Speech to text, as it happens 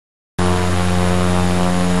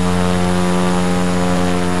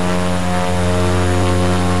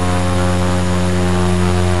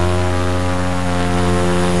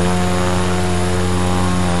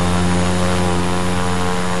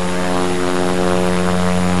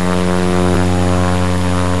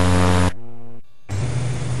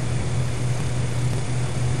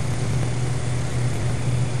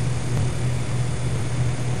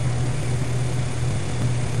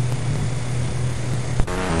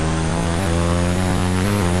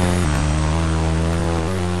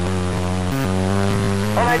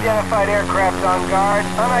Unidentified aircraft on guard.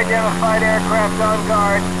 Unidentified aircraft on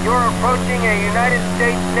guard. You're approaching a United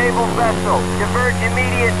States naval vessel. Divert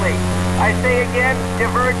immediately. I say again,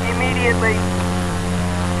 divert immediately.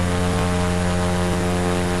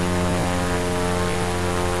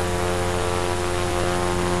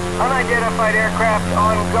 Unidentified aircraft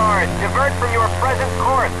on guard. Divert from your present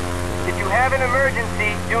course. If you have an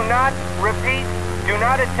emergency, do not, repeat, do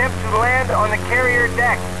not attempt to land on the carrier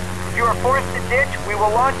deck. If you are forced to ditch, we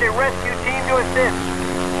will launch a rescue team to assist.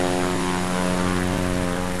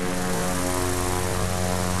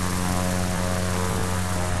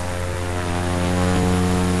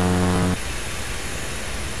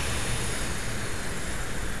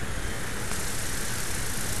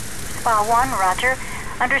 Spa 1, roger.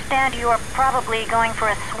 Understand you are probably going for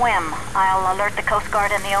a swim. I'll alert the Coast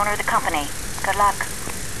Guard and the owner of the company. Good luck.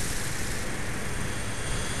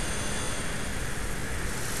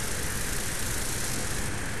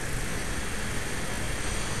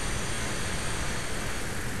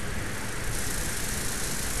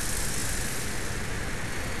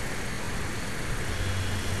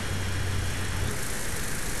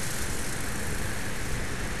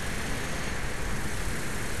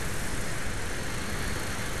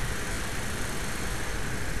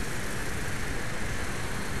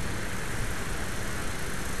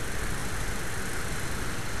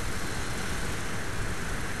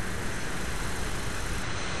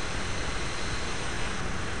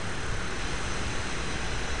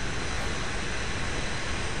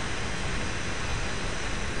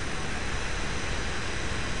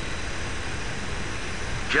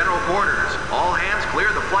 General quarters, all hands clear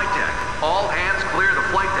the flight deck. All hands clear the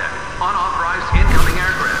flight deck. Unauthorized incoming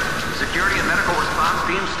aircraft. Security and medical response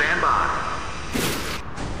teams stand by.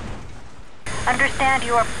 Understand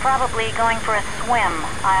you are probably going for a swim.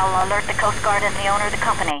 I'll alert the Coast Guard and the owner of the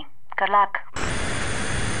company. Good luck.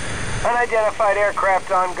 Unidentified aircraft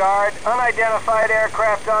on guard. Unidentified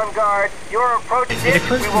aircraft on guard. Your approach is It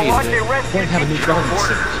occurs to me that we're going to have a new government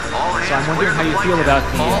soon. So I'm wondering how you feel about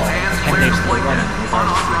the candidates that we're running.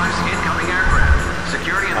 Unauthorized incoming aircraft.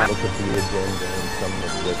 Security and look at the agenda and some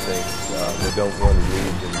of the things they don't want to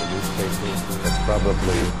read in the newspapers. It's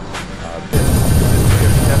probably been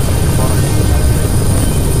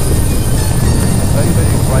anybody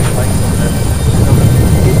bright lights on that.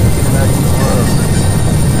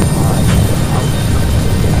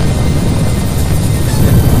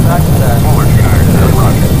 Back to that.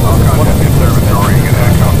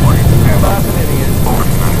 Fascinating is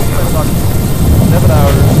 7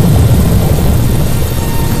 hours.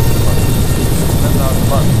 7 hours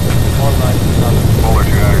a month. Online. Polar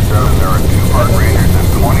 297, there are 2 park rangers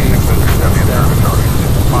and 26 visitors at the observatory.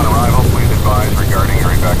 Upon arrival, please advise regarding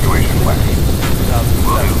your evacuation plan.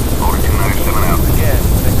 Will do. Polar 297 out. Again.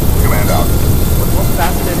 Command out. What's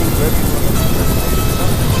fascinating is every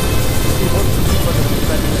see what the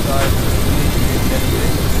spending side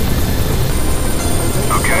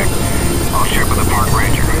Okay. I'll ship with the park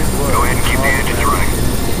ranger. Go ahead and keep the engines running.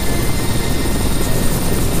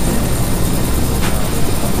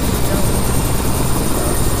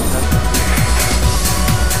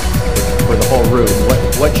 For the whole room,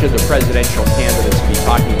 what should the presidential candidates be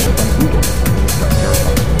talking about on Google?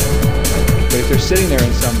 But if they're sitting there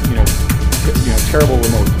in some, terrible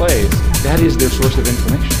remote place, that is their source of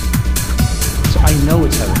information. So I know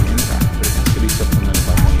it's having